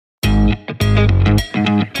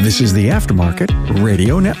This is the Aftermarket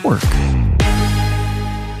Radio Network.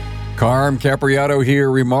 Carm Capriato here,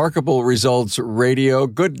 Remarkable Results Radio.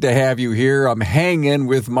 Good to have you here. I'm hanging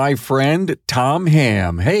with my friend, Tom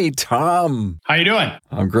Ham. Hey, Tom. How you doing?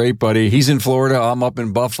 I'm great, buddy. He's in Florida. I'm up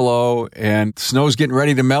in Buffalo, and snow's getting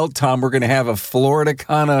ready to melt. Tom, we're going to have a Florida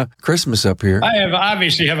kind of Christmas up here. I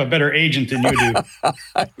obviously have a better agent than you do.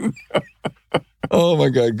 I know. Oh, my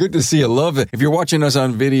God. Good to see you. Love it. If you're watching us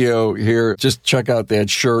on video here, just check out that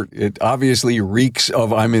shirt. It obviously reeks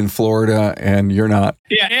of I'm in Florida and you're not.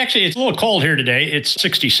 Yeah, actually, it's a little cold here today. It's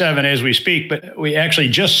 67 as we speak, but we actually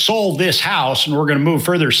just sold this house and we're going to move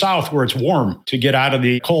further south where it's warm to get out of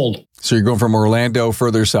the cold. So you're going from Orlando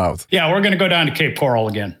further south? Yeah, we're going to go down to Cape Coral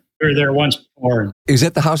again. We were there once before. Is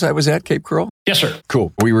that the house I was at, Cape Coral? Yes, sir.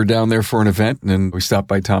 Cool. We were down there for an event, and then we stopped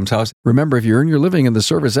by Tom's house. Remember, if you earn your living in the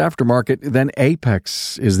service aftermarket, then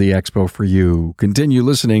Apex is the expo for you. Continue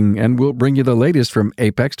listening, and we'll bring you the latest from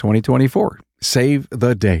Apex 2024. Save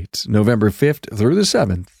the date, November 5th through the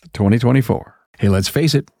 7th, 2024. Hey, let's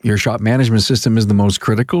face it, your shop management system is the most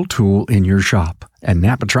critical tool in your shop, and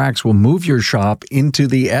Napa Trax will move your shop into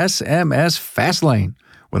the SMS fast lane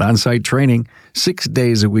with on-site training, 6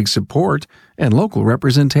 days a week support, and local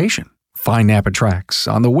representation. Find Napa Trax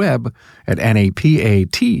on the web at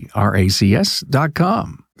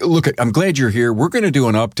napatracs.com. Look, I'm glad you're here. We're going to do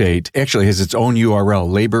an update. Actually, it has its own URL,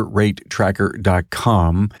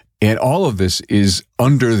 laborratetracker.com. And all of this is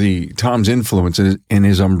under the Tom's influence in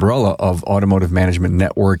his umbrella of Automotive Management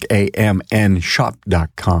Network, amnshop.com.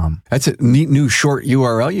 That's a neat new short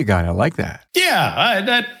URL you got. I like that. Yeah,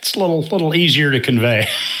 that's a little easier to convey.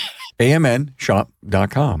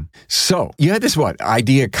 amnshop.com. So you had this,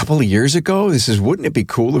 idea a couple of years ago? Wouldn't it be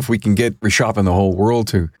cool if we can get Reshop in the whole world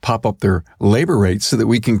to pop up their labor rates so that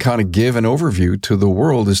we can kind of give an overview to the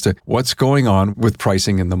world as to what's going on with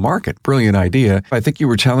pricing in the market? Brilliant idea. I think you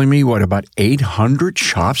were telling me, about 800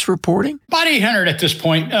 shops reporting? About 800 at this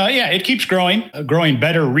point. Yeah, it keeps growing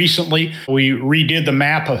better recently. We redid the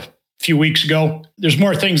map a few weeks ago. There's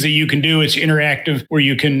more things that you can do. It's interactive where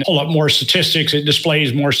you can pull up more statistics. It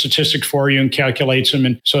displays more statistics for you and calculates them.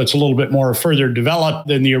 And so it's a little bit more further developed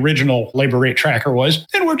than the original labor rate tracker was.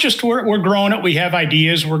 And we're growing it. We have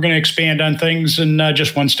ideas. We're going to expand on things and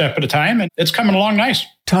just one step at a time. And it's coming along nice.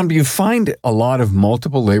 Tom, do you find a lot of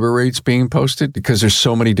multiple labor rates being posted because there's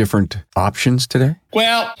so many different options today?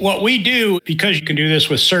 Well, what we do, because you can do this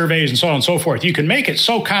with surveys and so on and so forth, you can make it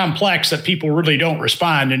so complex that people really don't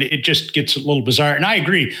respond and it just gets a little bizarre. And I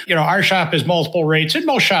agree, our shop has multiple rates and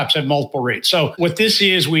most shops have multiple rates. So what this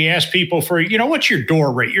is, we ask people for, what's your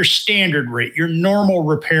door rate, your standard rate, your normal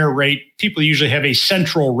repair rate. People usually have a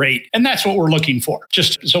central rate, and that's what we're looking for.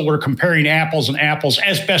 Just so we're comparing apples and apples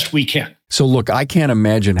as best we can. So look, I can't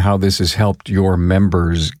imagine how this has helped your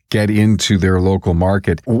members get into their local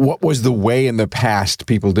market. What was the way in the past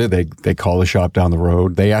people did? They call a shop down the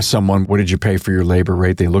road. They ask someone, what did you pay for your labor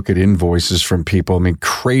rate? They look at invoices from people.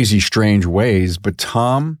 Crazy, strange ways. But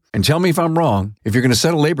Tom, and tell me if I'm wrong, if you're going to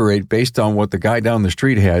set a labor rate based on what the guy down the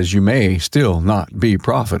street has, you may still not be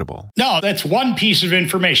profitable. No, that's one piece of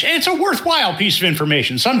information. It's a worthwhile piece of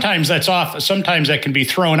information. Sometimes that's off. Sometimes that can be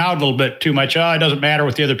thrown out a little bit too much. It doesn't matter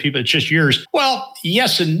with the other people. It's just yours. Well,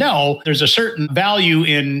 yes and no. There's a certain value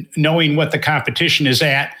in knowing what the competition is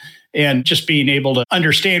at and just being able to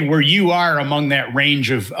understand where you are among that range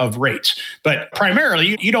of rates. But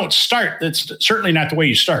primarily, you don't start. That's certainly not the way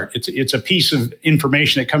you start. It's a piece of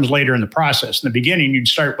information that comes later in the process. In the beginning, you'd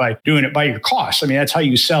start by doing it by your costs. That's how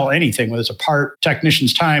you sell anything, whether it's a part,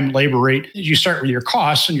 technician's time, labor rate. You start with your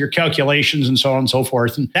costs and your calculations and so on and so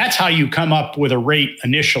forth. And that's how you come up with a rate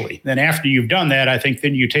initially. Then after you've done that, I think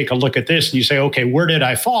then you take a look at this and you say, okay, where did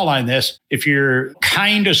I fall on this? If you're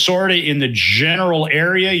kind of sort of in the general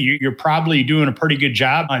area, you're probably doing a pretty good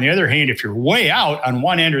job. On the other hand, if you're way out on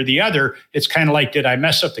one end or the other, it's kind of like, did I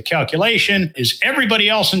mess up the calculation? Is everybody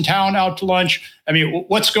else in town out to lunch?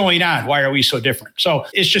 What's going on? Why are we so different? So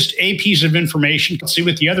it's just a piece of information. Let's see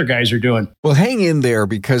what the other guys are doing. Well, hang in there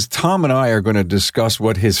because Tom and I are going to discuss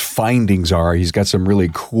what his findings are. He's got some really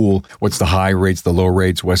cool, what's the high rates, the low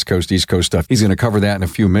rates, West Coast, East Coast stuff. He's going to cover that in a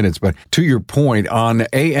few minutes. But to your point, on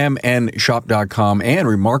amnshop.com and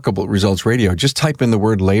Remarkable Results Radio, just type in the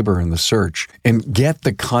word labor in the search and get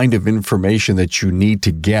the kind of information that you need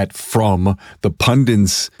to get from the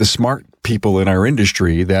pundits, the smart people in our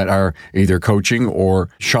industry that are either coaching or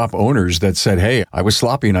shop owners that said, hey, I was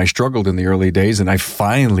sloppy and I struggled in the early days and I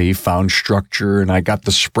finally found structure and I got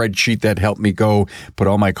the spreadsheet that helped me go put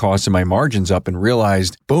all my costs and my margins up and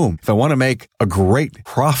realized, boom, if I want to make a great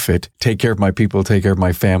profit, take care of my people, take care of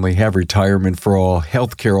my family, have retirement for all,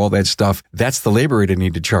 healthcare, all that stuff, that's the labor rate I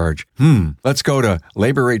need to charge. Let's go to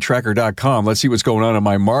laborratetracker.com. Let's see what's going on in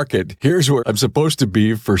my market. Here's where I'm supposed to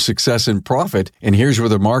be for success and profit, and here's where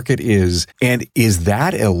the market is. And is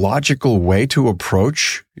that a logical way to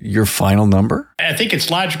approach your final number? I think it's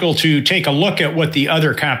logical to take a look at what the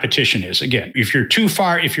other competition is. Again, if you're too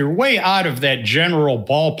far, if you're way out of that general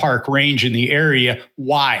ballpark range in the area,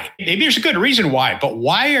 why? Maybe there's a good reason why, but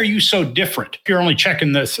why are you so different? If you're only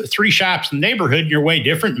checking the 3 shops in the neighborhood and you're way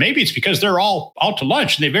different, maybe it's because they're all out to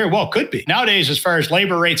lunch, and they very well could be. Nowadays, as far as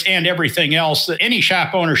labor rates and everything else, any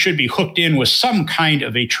shop owner should be hooked in with some kind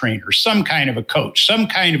of a trainer, some kind of a coach, some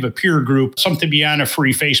kind of a peer group, something beyond a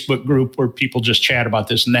free Facebook group where people just chat about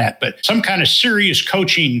this and that. But some kind of serious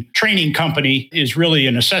coaching training company is really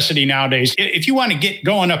a necessity nowadays. If you want to get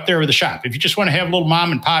going up there with a shop, if you just want to have a little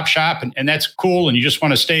mom and pop shop and that's cool, and you just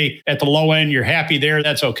want to stay at the low end, you're happy there,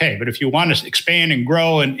 that's okay. But if you want to expand and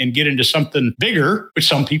grow and get into something bigger, which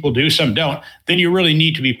some people do, some don't, then you really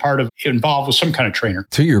need to be involved with some kind of trainer.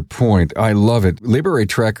 To your point, I love it. Labor Rate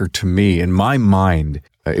Tracker, to me, in my mind,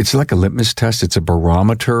 it's like a litmus test. It's a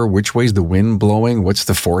barometer. Which way's the wind blowing? What's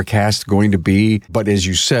the forecast going to be? But as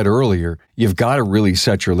you said earlier, you've got to really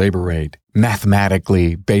set your labor rate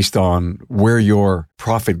mathematically based on where your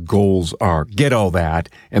profit goals are. Get all that.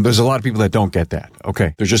 And there's a lot of people that don't get that.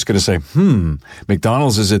 Okay. They're just going to say,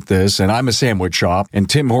 McDonald's is at this, and I'm a sandwich shop, and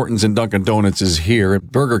Tim Hortons and Dunkin' Donuts is here, and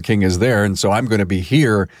Burger King is there, and so I'm going to be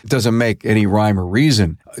here. It doesn't make any rhyme or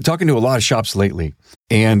reason. Talking to a lot of shops lately,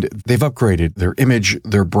 and they've upgraded their image,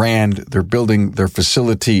 their brand, their building, their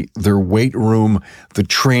facility, their weight room, the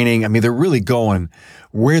training. I mean, they're really going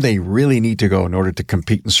where they really need to go in order to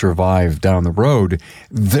compete and survive down the road.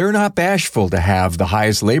 They're not bashful to have the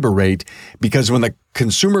highest labor rate, because when the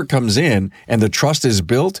consumer comes in and the trust is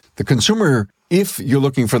built, the consumer, if you're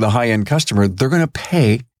looking for the high-end customer, they're going to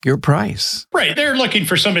pay your price. Right. They're looking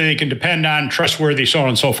for somebody they can depend on, trustworthy, so on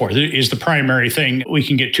and so forth, is the primary thing. We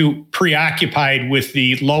can get too preoccupied with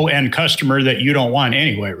the low-end customer that you don't want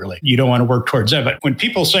anyway, really. You don't want to work towards that. But when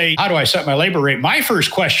people say, how do I set my labor rate? My first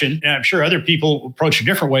question, and I'm sure other people approach a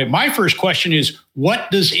different way, my first question is, what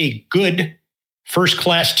does a good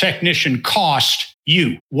first-class technician cost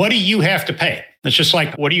you? What do you have to pay? It's just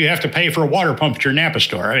like, what do you have to pay for a water pump at your Napa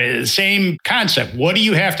store? I mean, same concept. What do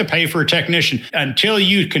you have to pay for a technician? Until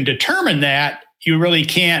you can determine that, you really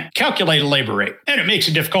can't calculate a labor rate. And it makes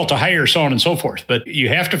it difficult to hire, so on and so forth. But you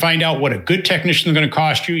have to find out what a good technician is going to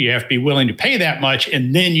cost you. You have to be willing to pay that much.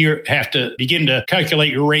 And then you have to begin to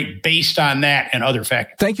calculate your rate based on that and other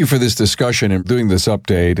factors. Thank you for this discussion and doing this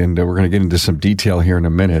update. And we're going to get into some detail here in a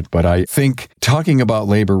minute. But I think talking about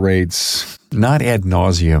labor rates, not ad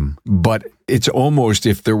nauseum, but it's almost,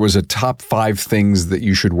 if there was a top 5 things that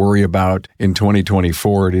you should worry about in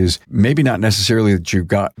 2024, it is maybe not necessarily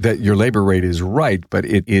that your labor rate is right, but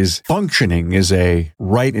it is functioning as a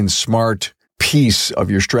right and smart piece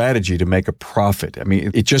of your strategy to make a profit. I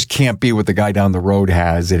mean, it just can't be what the guy down the road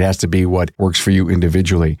has. It has to be what works for you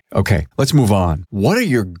individually. Okay, let's move on. What are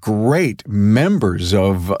your great members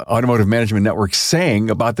of Automotive Management Network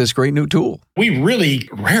saying about this great new tool? We really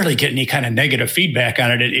rarely get any kind of negative feedback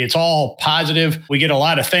on it. It's all positive. We get a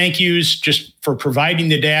lot of thank yous just for providing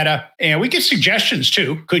the data. And we get suggestions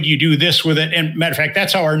too. Could you do this with it? And matter of fact,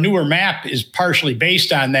 that's how our newer map is partially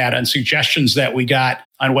based on that, on suggestions that we got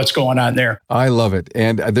on what's going on there. I love it.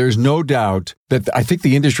 And there's no doubt that I think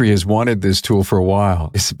the industry has wanted this tool for a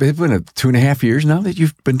while. It's been 2.5 years now that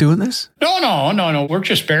you've been doing this? No. We're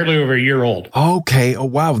just barely over a year old. Okay. Oh,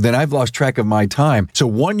 wow. Then I've lost track of my time. So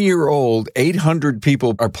 1 year old, 800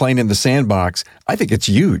 people are playing in the sandbox. I think it's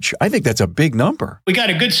huge. I think that's a big number. We got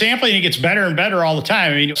a good sampling. It gets better and better all the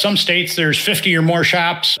time. I mean, some states, there's 50 or more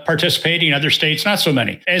shops participating. Other states, not so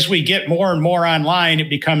many. As we get more and more online, it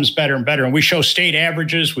becomes better and better. And we show state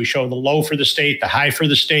averages. We show the low for the state, the high for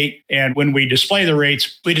the state. And when we display the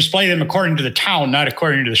rates, we display them according to the town, not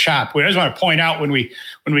according to the shop. We always want to point out when we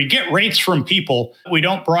get rates from people, we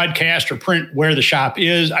don't broadcast or print where the shop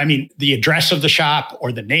is. I mean, the address of the shop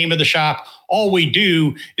or the name of the shop. All we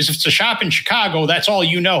do is, if it's a shop in Chicago, that's all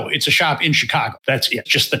you know. It's a shop in Chicago. That's it.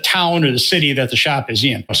 Just the town or the city that the shop is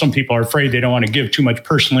in. Some people are afraid they don't want to give too much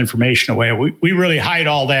personal information away. We really hide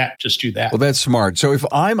all that. Just do that. Well, that's smart. So if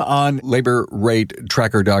I'm on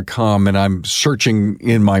laborratetracker.com and I'm searching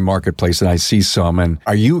in my marketplace and I see some, and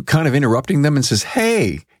are you kind of interrupting them and says,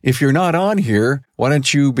 hey, if you're not on here, Why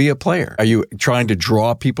don't you be a player? Are you trying to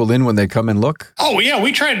draw people in when they come and look? Oh, yeah.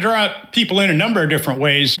 We try to draw people in a number of different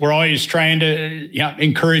ways. We're always trying to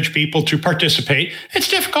encourage people to participate. It's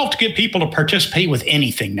difficult to get people to participate with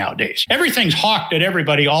anything nowadays. Everything's hawked at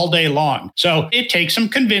everybody all day long. So it takes some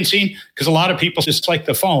convincing because a lot of people, it's like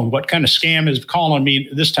the phone. What kind of scam is calling me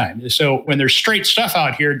this time? So when there's straight stuff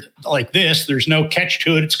out here like this, there's no catch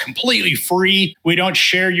to it. It's completely free. We don't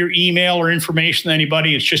share your email or information with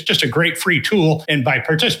anybody. It's just a great free tool. And by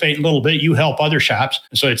participating a little bit, you help other shops.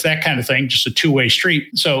 So it's that kind of thing, just a two-way street.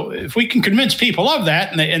 So if we can convince people of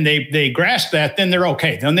that and they grasp that, then they're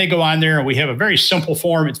okay. Then they go on there and we have a very simple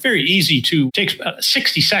form. It's very easy to take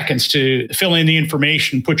 60 seconds to fill in the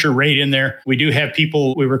information, put your rate in there. We do have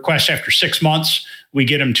people we request after 6 months. We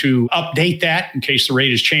get them to update that in case the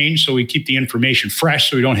rate has changed. So we keep the information fresh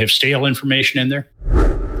so we don't have stale information in there.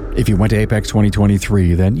 If you went to Apex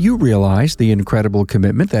 2023, then you realize the incredible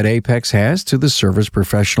commitment that Apex has to the service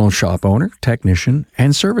professional shop owner, technician,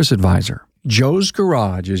 and service advisor. Joe's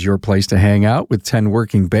Garage is your place to hang out with 10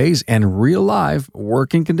 working bays and real live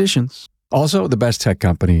working conditions. Also, the best tech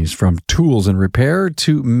companies, from tools and repair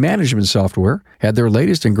to management software, had their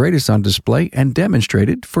latest and greatest on display and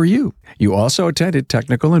demonstrated for you. You also attended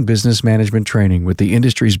technical and business management training with the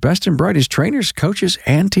industry's best and brightest trainers, coaches,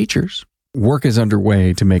 and teachers. Work is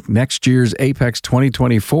underway to make next year's Apex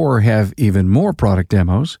 2024 have even more product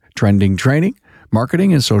demos, trending training,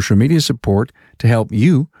 marketing, and social media support to help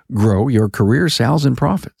you grow your career sales and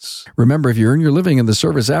profits. Remember, if you earn your living in the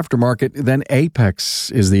service aftermarket, then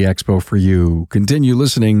Apex is the expo for you. Continue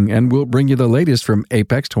listening, and we'll bring you the latest from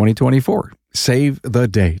Apex 2024. Save the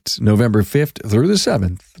date, November 5th through the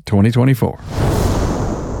 7th, 2024.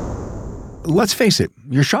 Let's face it,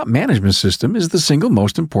 your shop management system is the single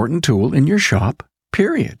most important tool in your shop,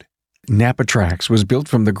 period. NapaTrax was built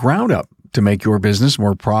from the ground up to make your business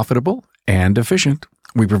more profitable and efficient.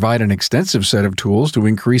 We provide an extensive set of tools to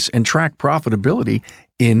increase and track profitability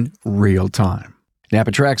in real time.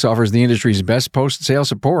 NapaTrax offers the industry's best post-sale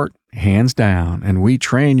support, hands down, and we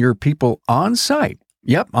train your people on site.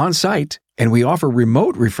 Yep, on site. And we offer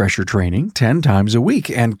remote refresher training 10 times a week,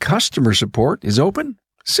 and customer support is open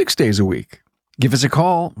 6 days a week. Give us a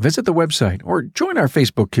call, visit the website, or join our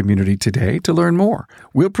Facebook community today to learn more.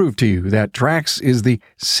 We'll prove to you that Trax is the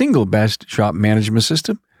single best shop management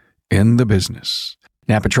system in the business.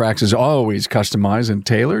 NapaTrax is always customized and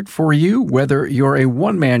tailored for you, whether you're a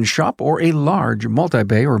one-man shop or a large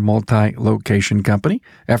multi-bay or multi-location company.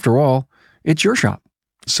 After all, it's your shop,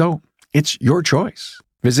 so it's your choice.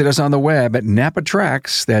 Visit us on the web at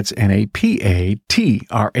NapaTrax, that's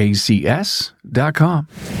NapaTracs.com.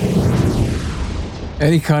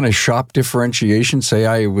 Any kind of shop differentiation? Say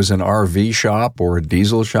I was an RV shop or a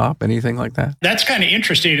diesel shop, anything like that? That's kind of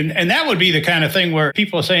interesting. And that would be the kind of thing where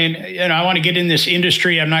people are saying, I want to get in this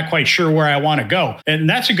industry. I'm not quite sure where I want to go. And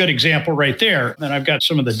that's a good example right there. And I've got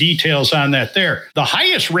some of the details on that there. The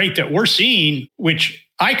highest rate that we're seeing, which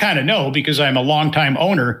I kind of know because I'm a longtime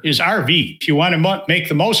owner, is RV. If you want to make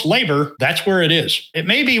the most labor, that's where it is. It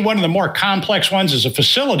may be one of the more complex ones as a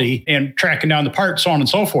facility and tracking down the parts, so on and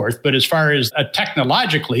so forth. But as far as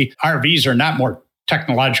technologically, RVs are not more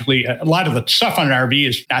technologically, a lot of the stuff on an RV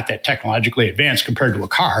is not that technologically advanced compared to a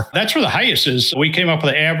car. That's where the highest is. We came up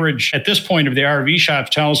with an average at this point of the RV shops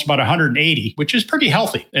telling us about 180, which is pretty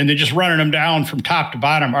healthy. And they're just running them down from top to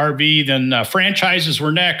bottom. RV, then franchises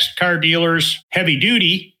were next, car dealers, heavy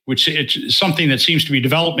duty, which it's something that seems to be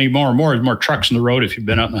developing more and more. There's more trucks on the road if you've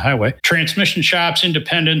been out on the highway. Transmission shops,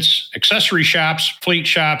 independents, accessory shops, fleet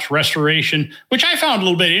shops, restoration, which I found a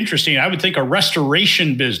little bit interesting. I would think a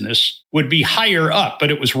restoration business would be higher up,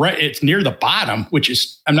 but it's near the bottom, which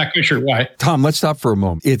is, I'm not quite sure why. Tom, let's stop for a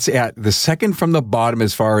moment. It's at the second from the bottom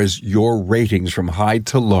as far as your ratings from high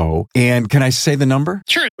to low. And can I say the number?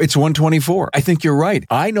 Sure. It's 124. I think you're right.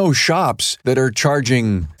 I know shops that are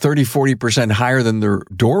charging 30, 40% higher than their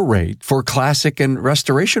door rate for classic and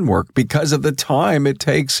restoration work because of the time it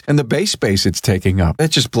takes and the base space it's taking up.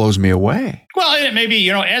 That just blows me away. Well, it may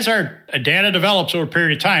be, as our data develops over a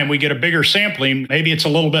period of time, we get a bigger sampling. Maybe it's a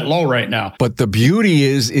little bit low right now. But the beauty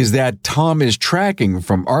is that Tom is tracking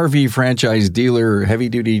from RV franchise dealer,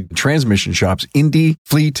 heavy-duty transmission shops, indie,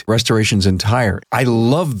 fleet, restorations, and tire. I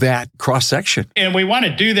love that cross-section. And we want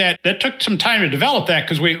to do that. That took some time to develop that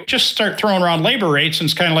because we just start throwing around labor rates, and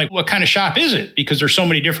it's kind of like, what kind of shop is it? Because there's so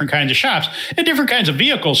many different kinds of shops and different kinds of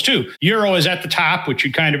vehicles, too. Euro is at the top, which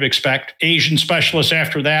you'd kind of expect. Asian specialists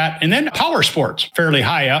after that. And then power power sports, fairly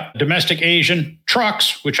high up. Domestic Asian,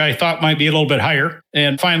 trucks, which I thought might be a little bit higher.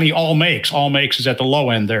 And finally, all makes. All makes is at the low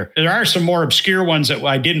end there. There are some more obscure ones that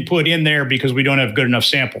I didn't put in there because we don't have good enough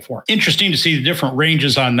sample for. Interesting to see the different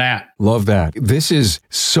ranges on that. Love that. This is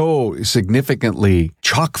so significantly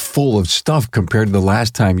chock full of stuff compared to the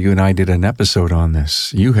last time you and I did an episode on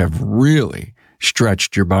this. You have really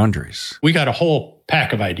stretched your boundaries. We got a whole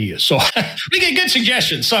pack of ideas. So we get good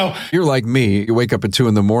suggestions. So you're like me. You wake up at 2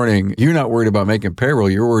 a.m. You're not worried about making payroll.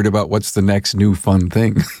 You're worried about what's the next new fun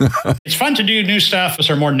thing. It's fun to do new stuff. Us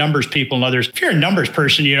are more numbers people and others. If you're a numbers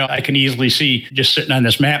person, I can easily see just sitting on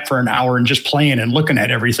this map for an hour and just playing and looking at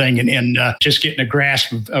everything and just getting a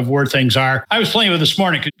grasp of where things are. I was playing with this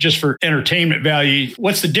morning just for entertainment value.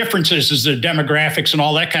 What's the differences is the demographics and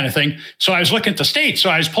all that kind of thing. So I was looking at the states. So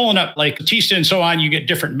I was pulling up like Batista and so on. You get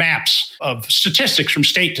different maps of statistics from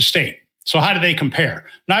state to state. So how do they compare?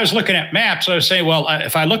 And I was looking at maps. I was saying, well,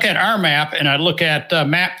 if I look at our map and I look at a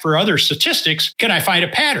map for other statistics, can I find a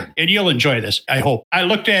pattern? And you'll enjoy this, I hope. I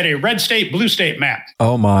looked at a red state, blue state map.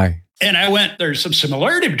 Oh, my. And I went, there's some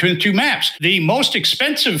similarity between the two maps. The most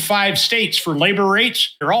expensive 5 states for labor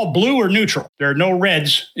rates, they're all blue or neutral. There are no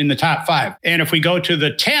reds in the top 5. And if we go to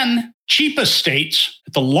the 10 cheapest states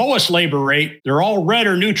at the lowest labor rate, they're all red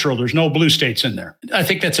or neutral. There's no blue states in there. I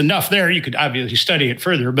think that's enough there. You could obviously study it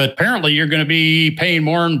further, but apparently you're going to be paying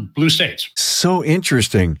more in blue states. So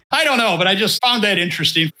interesting. I don't know, but I just found that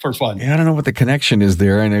interesting for fun. Yeah, I don't know what the connection is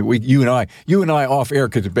there. And you and I off air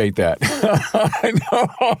could debate that. I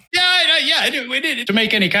know. Yeah, we did to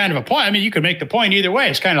make any kind of a point. I mean, you could make the point either way.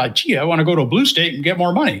 It's kind of like, gee, I want to go to a blue state and get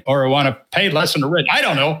more money, or I want to pay less in the red. I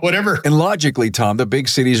don't know, whatever. And logically, Tom, the big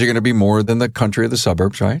cities are going to be more than the country or the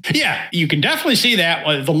suburbs, right? Yeah, you can definitely see that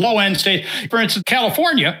with the low end state. For instance,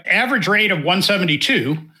 California, average rate of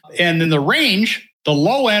 172, and then the range, the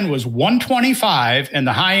low end was 125 and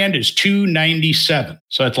the high end is 297.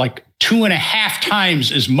 So it's like 2.5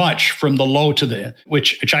 times as much from the low to the,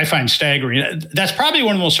 which I find staggering. That's probably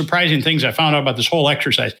one of the most surprising things I found out about this whole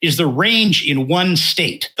exercise is the range in one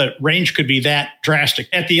state. The range could be that drastic.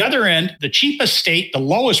 At the other end, the cheapest state, the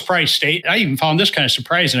lowest price state, I even found this kind of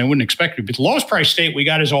surprising. I wouldn't expect it, but the lowest price state we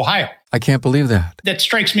got is Ohio. I can't believe that. That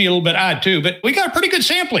strikes me a little bit odd too, but we got a pretty good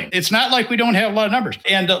sampling. It's not like we don't have a lot of numbers.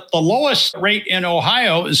 And the lowest rate in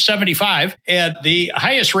Ohio is 75 and the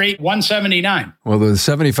highest rate 179. Well, the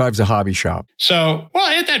 75 is a hobby shop. So,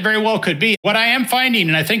 that very well could be. What I am finding,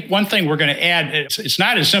 and I think one thing we're going to add, it's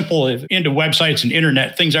not as simple as into websites and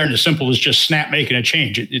internet. Things aren't as simple as just snap making a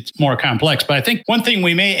change. It's more complex. But I think one thing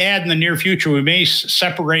we may add in the near future, we may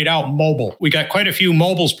separate out mobile. We got quite a few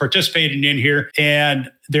mobiles participating in here,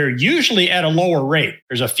 and they're usually at a lower rate.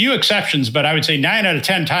 There's a few exceptions, but I would say 9 out of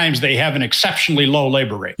 10 times they have an exceptionally low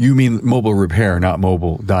labor rate. You mean mobile repair, not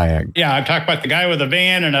mobile diag? Yeah, I'm talking about the guy with a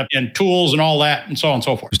van and tools and all that and so on and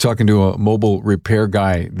so forth. I was talking to a mobile repair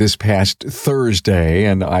guy this past Thursday,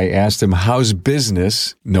 and I asked him, how's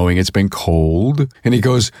business, knowing it's been cold? And he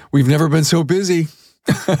goes, we've never been so busy.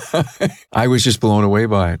 I was just blown away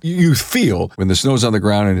by it. You feel when the snow's on the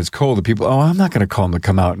ground and it's cold, the people, I'm not going to call them to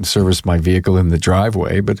come out and service my vehicle in the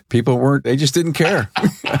driveway, but people weren't, they just didn't care.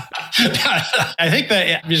 I think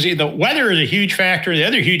that the weather is a huge factor. The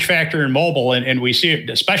other huge factor in mobile, and we see it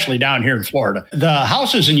especially down here in Florida, the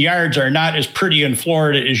houses and yards are not as pretty in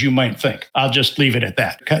Florida as you might think. I'll just leave it at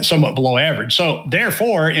that, somewhat below average. So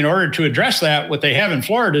therefore, in order to address that, what they have in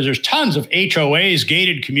Florida is there's tons of HOAs,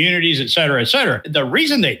 gated communities, et cetera, et cetera. The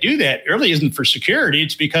reason they do that really isn't for security.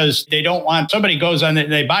 It's because they don't want somebody goes on and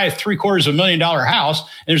they buy a $750,000 house. And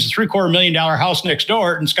there's a $750,000 house next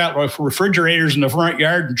door and it's got refrigerators in the front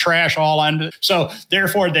yard and trash all on it. So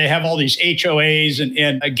therefore they have all these HOAs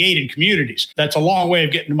and gated communities. That's a long way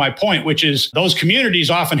of getting to my point, which is those communities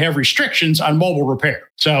often have restrictions on mobile repair.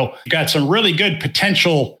 So you've got some really good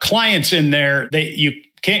potential clients in there. You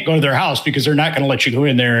can't go to their house because they're not going to let you go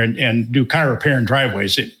in there and do car repair in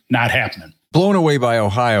driveways. It's not happening. Blown away by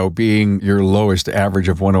Ohio being your lowest average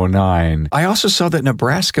of 109. I also saw that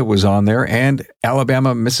Nebraska was on there and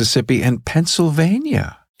Alabama, Mississippi, and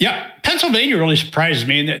Pennsylvania. Yeah, Pennsylvania really surprises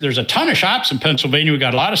me. There's a ton of shops in Pennsylvania. We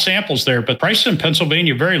got a lot of samples there, but prices in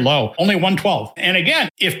Pennsylvania very low, only 112. And again,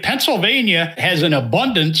 if Pennsylvania has an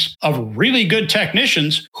abundance of really good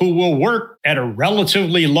technicians who will work at a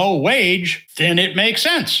relatively low wage, then it makes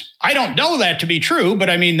sense. I don't know that to be true, but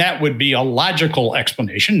I mean, that would be a logical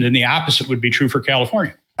explanation. And the opposite would be true for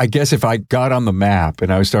California. I guess if I got on the map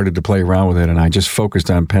and I started to play around with it and I just focused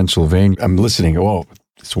on Pennsylvania, I'm listening,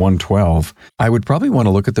 It's 112. I would probably want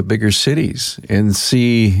to look at the bigger cities and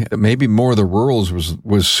see maybe more of the rurals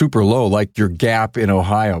was super low, like your gap in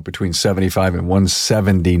Ohio between 75 and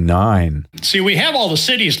 179. See, we have all the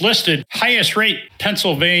cities listed. Highest rate,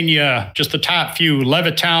 Pennsylvania, just the top few,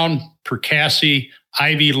 Levittown, Perkasie,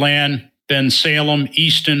 Ivyland, then Salem,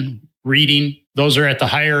 Easton, Reading. Those are at the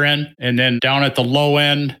higher end. And then down at the low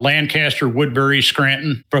end, Lancaster, Woodbury,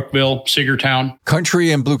 Scranton, Brookville, Seegertown.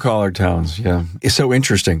 Country and blue-collar towns, yeah. It's so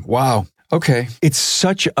interesting. Wow. Okay. It's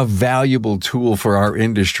such a valuable tool for our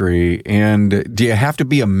industry. And do you have to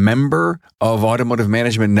be a member of Automotive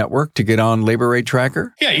Management Network to get on Labor Rate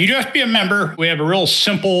Tracker? Yeah, you do have to be a member. We have a real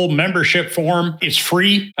simple membership form. It's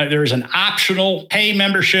free. There's an optional pay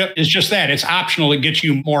membership. It's just that. It's optional. It gets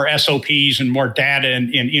you more SOPs and more data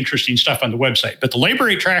and interesting stuff on the website. But the Labor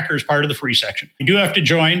Rate Tracker is part of the free section. You do have to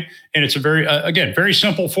join. And it's a very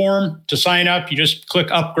simple form to sign up. You just click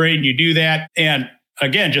upgrade and you do that. And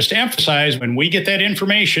again, just to emphasize, when we get that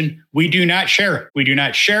information, we do not share it. We do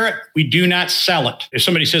not share it. We do not sell it. If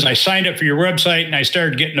somebody says, I signed up for your website and I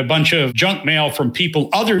started getting a bunch of junk mail from people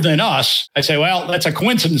other than us, I say, well, that's a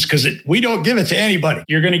coincidence because we don't give it to anybody.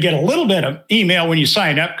 You're going to get a little bit of email when you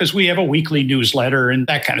sign up because we have a weekly newsletter and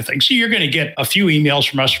that kind of thing. So you're going to get a few emails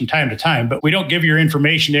from us from time to time, but we don't give your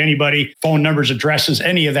information to anybody, phone numbers, addresses,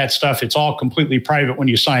 any of that stuff. It's all completely private when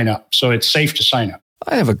you sign up. So it's safe to sign up.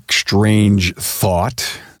 I have a strange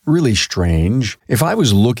thought, really strange. If I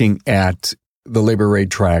was looking at the Labor Rate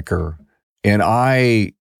Tracker and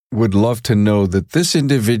I would love to know that this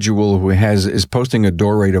individual who is posting a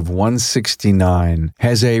door rate of 169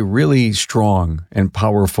 has a really strong and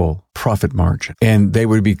powerful profit margin, and they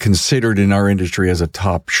would be considered in our industry as a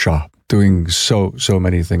top shop, doing so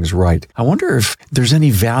many things right. I wonder if there's any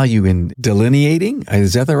value in delineating,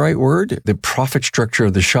 is that the right word, the profit structure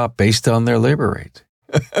of the shop based on their labor rate.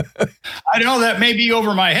 I know that may be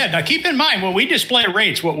over my head. Now, keep in mind, when we display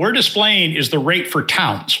rates, what we're displaying is the rate for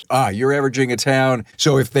towns. You're averaging a town.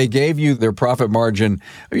 So if they gave you their profit margin,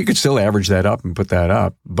 you could still average that up and put that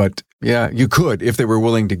up. But yeah, you could if they were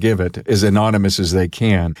willing to give it as anonymous as they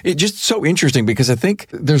can. It's just so interesting because I think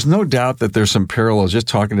there's no doubt that there's some parallels just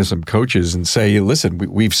talking to some coaches and say, listen,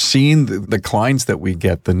 we've seen the clients that we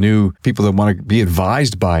get, the new people that want to be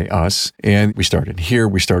advised by us. And we start in here,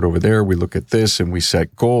 we start over there, we look at this and we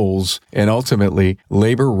set goals. And ultimately,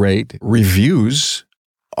 labor rate reviews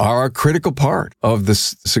are a critical part of the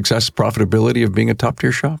success profitability of being a top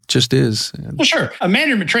tier shop. Just is. Well, sure. A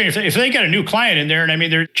management trainer, if they got a new client in there, and I mean,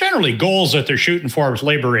 there are generally goals that they're shooting for with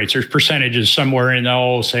labor rates. There's percentages somewhere in,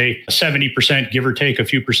 say 70%, give or take a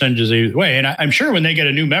few percentages either way. And I'm sure when they get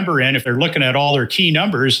a new member in, if they're looking at all their key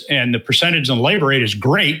numbers and the percentage on the labor rate is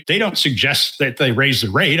great, they don't suggest that they raise the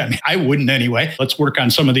rate. I mean, I wouldn't anyway. Let's work on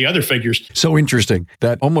some of the other figures. So interesting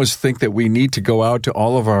that almost think that we need to go out to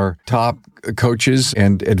all of our top coaches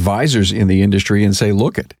and advisors in the industry and say,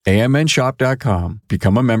 look at amnshop.com,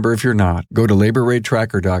 become a member if you're not, go to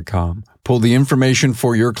laborratetracker.com, pull the information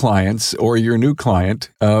for your clients or your new client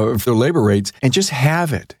for the labor rates and just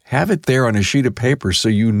have it there on a sheet of paper so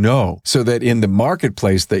you know, so that in the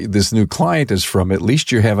marketplace that this new client is from, at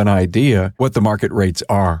least you have an idea what the market rates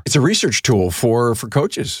are. It's a research tool for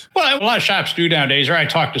coaches. Well, a lot of shops do nowadays, or I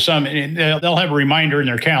talk to some, and they'll have a reminder in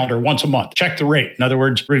their calendar once a month. Check the rate. In other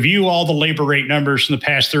words, review all the labor rate numbers from the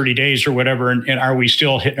past 30 days or whatever, and are we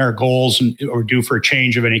still hitting our goals or due for a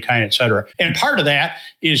change of any kind, et cetera. And part of that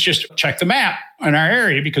is just check the map in our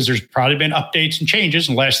area because there's probably been updates and changes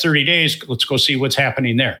in the last 30 days. Let's go see what's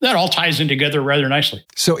happening there. That all ties in together rather nicely.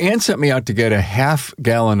 So Ann sent me out to get a half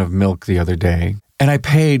gallon of milk the other day, and I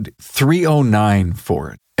paid $3.09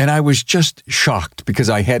 for it. And I was just shocked because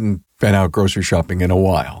I hadn't been out grocery shopping in a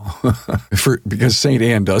while because St.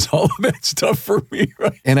 Anne does all of that stuff for me.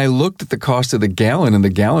 Right? And I looked at the cost of the gallon, and the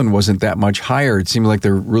gallon wasn't that much higher. It seemed like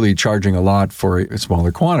they're really charging a lot for a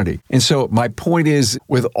smaller quantity. And so my point is,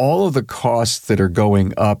 with all of the costs that are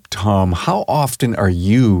going up, Tom, how often are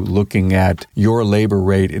you looking at your labor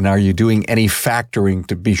rate, and are you doing any factoring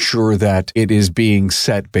to be sure that it is being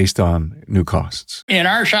set based on new costs? In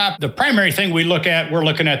our shop, the primary thing we're looking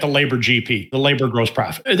at the labor GP, the labor gross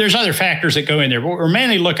profit. There's other factors that go in there, but we're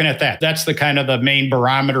mainly looking at that. That's the kind of the main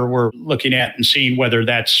barometer we're looking at and seeing whether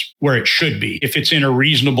that's where it should be. If it's in a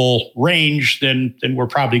reasonable range, then we're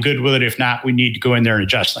probably good with it. If not, we need to go in there and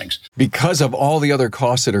adjust things. Because of all the other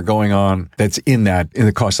costs that are going on, that's in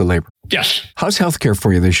the cost of labor. Yes. How's healthcare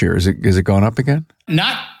for you this year? Is it gone up again?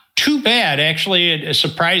 Not too bad. Actually, it's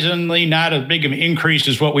surprisingly not as big of an increase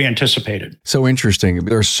as what we anticipated. So interesting.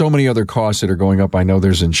 There are so many other costs that are going up. I know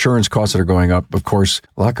there's insurance costs that are going up. Of course,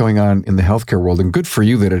 a lot going on in the healthcare world, and good for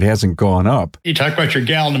you that it hasn't gone up. You talk about your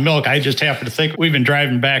gallon of milk. I just happen to think we've been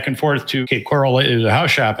driving back and forth to Cape Coral as a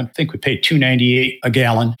house shop, and I think we paid $2.98 a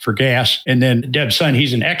gallon for gas. And then Deb's son,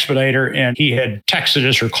 he's an expediter, and he had texted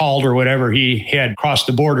us or called or whatever. He had crossed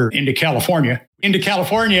the border into California,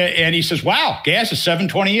 and he says, wow, gas is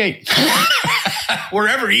 $7.28.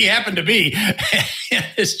 Wherever he happened to be.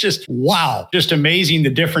 It's just, wow, just amazing the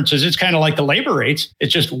differences. It's kind of like the labor rates.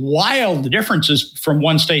 It's just wild, the differences from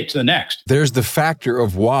one state to the next. There's the factor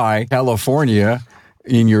of why California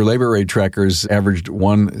in your labor rate trackers averaged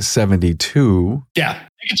 172. Yeah.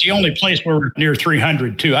 I think it's the only place where we're near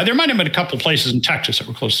 300 too. There might have been a couple of places in Texas that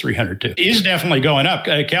were close to 300 too. It is definitely going up.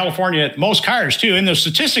 California, most cars too. And the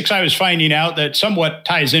statistics I was finding out that somewhat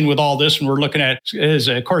ties in with all this, and we're looking at is,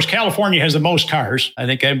 of course, California has the most cars. I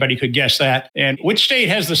think everybody could guess that. And which state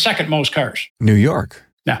has the second most cars? New York.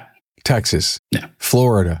 No. Texas. No.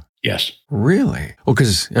 Florida. Yes. Really? Well,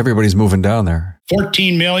 because everybody's moving down there.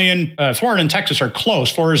 14 million. Florida and Texas are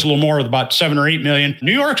close. Florida's a little more, with about 7 or 8 million.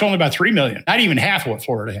 New York's only about 3 million. Not even half of what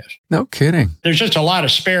Florida has. No kidding. There's just a lot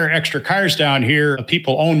of spare extra cars down here.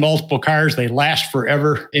 People own multiple cars. They last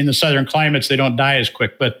forever. In the southern climates, they don't die as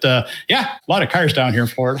quick. But yeah, a lot of cars down here in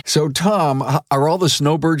Florida. So, Tom, are all the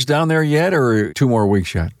snowbirds down there yet, or 2 more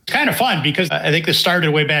weeks yet? It's kind of fun because I think this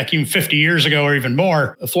started way back even 50 years ago or even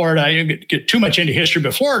more. Florida, I didn't get too much into history,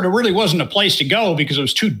 but Florida really wasn't a place to go because it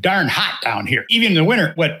was too darn hot down here. Even in the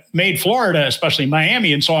winter, what made Florida, especially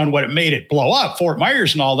Miami and so on, what it made it blow up, Fort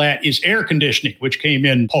Myers and all that, is air conditioning, which came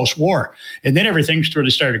in post-war. And then everything really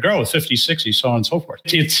started to grow with 50s, 60s, so on and so forth.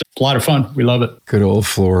 It's a lot of fun. We love it. Good old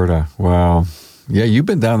Florida. Wow. Yeah, you've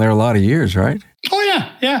been down there a lot of years, right? Oh,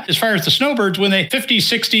 yeah. Yeah. As far as the snowbirds, when they 50s,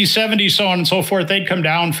 60s, 70s, so on and so forth, they'd come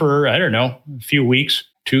down for, I don't know, a few weeks.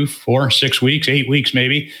 2, 4, 6 weeks, 8 weeks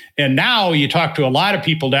maybe. And now you talk to a lot of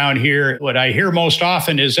people down here. What I hear most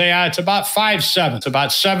often is, it's about 5, 7. It's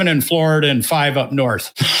about 7 in Florida and 5 up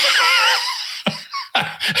north.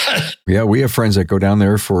 Yeah, we have friends that go down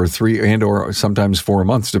there for 3 and or sometimes 4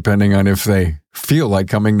 months, depending on if they feel like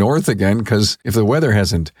coming north again, because if the weather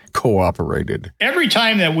hasn't cooperated. Every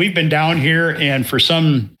time that we've been down here and for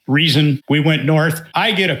some reason we went north,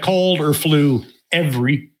 I get a cold or flu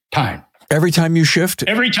every time. Every time you shift?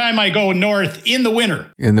 Every time I go north in the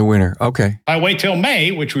winter. In the winter. Okay. If I wait till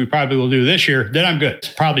May, which we probably will do this year, then I'm good. It's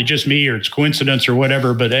probably just me or it's coincidence or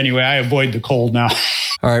whatever. But anyway, I avoid the cold now.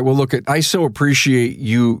 All right. Well, look, I so appreciate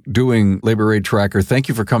you doing Labor Rate Tracker. Thank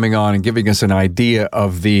you for coming on and giving us an idea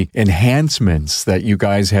of the enhancements that you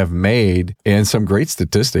guys have made and some great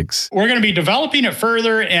statistics. We're going to be developing it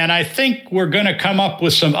further, and I think we're going to come up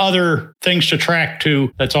with some other things to track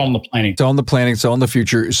too. That's all in the planning. It's all in the planning. It's all in the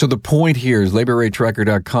future. So the point here is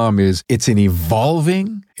laborratetracker.com is it's an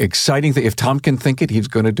evolving, exciting thing. If Tom can think it, he's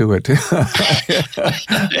going to do it. I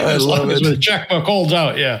love it. The checkbook holds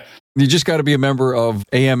out. Yeah. You just got to be a member of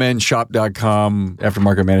AMNshop.com,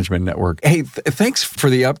 Aftermarket Management Network. Hey, thanks for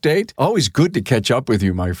the update. Always good to catch up with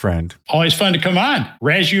you, my friend. Always fun to come on.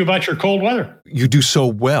 Razz you about your cold weather. You do so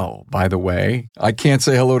well, by the way. I can't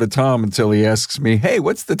say hello to Tom until he asks me, hey,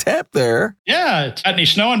 what's the temp there? Yeah. Got any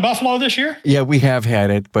snow in Buffalo this year? Yeah, we have had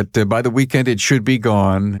it, but by the weekend, it should be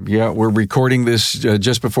gone. Yeah, we're recording this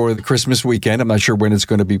just before the Christmas weekend. I'm not sure when it's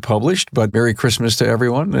going to be published, but Merry Christmas to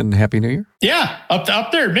everyone and Happy New Year. Yeah.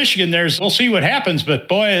 Up there in Michigan, we'll see what happens. But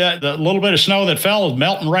boy, the little bit of snow that fell is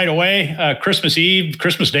melting right away. Christmas Eve,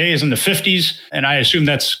 Christmas Day is in the 50s. And I assume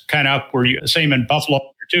that's kind of up where same in Buffalo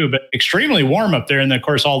too, but extremely warm up there. And then, of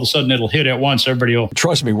course, all of a sudden it'll hit at once. Everybody will.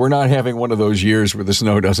 Trust me, we're not having one of those years where the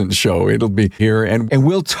snow doesn't show. It'll be here and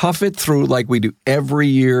we'll tough it through like we do every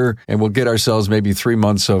year. And we'll get ourselves maybe 3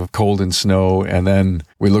 months of cold and snow. And then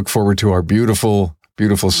we look forward to our beautiful,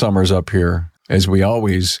 beautiful summers up here, as we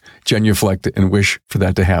always genuflect and wish for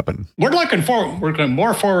that to happen. We're looking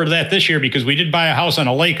more forward to that this year because we did buy a house on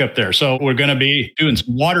a lake up there. So we're going to be doing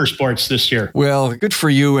some water sports this year. Well, good for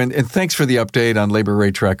you. And thanks for the update on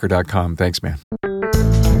laborratetracker.com. Thanks, man.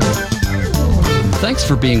 Thanks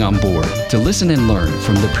for being on board to listen and learn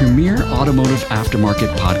from the premier automotive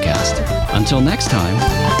aftermarket podcast. Until next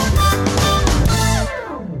time.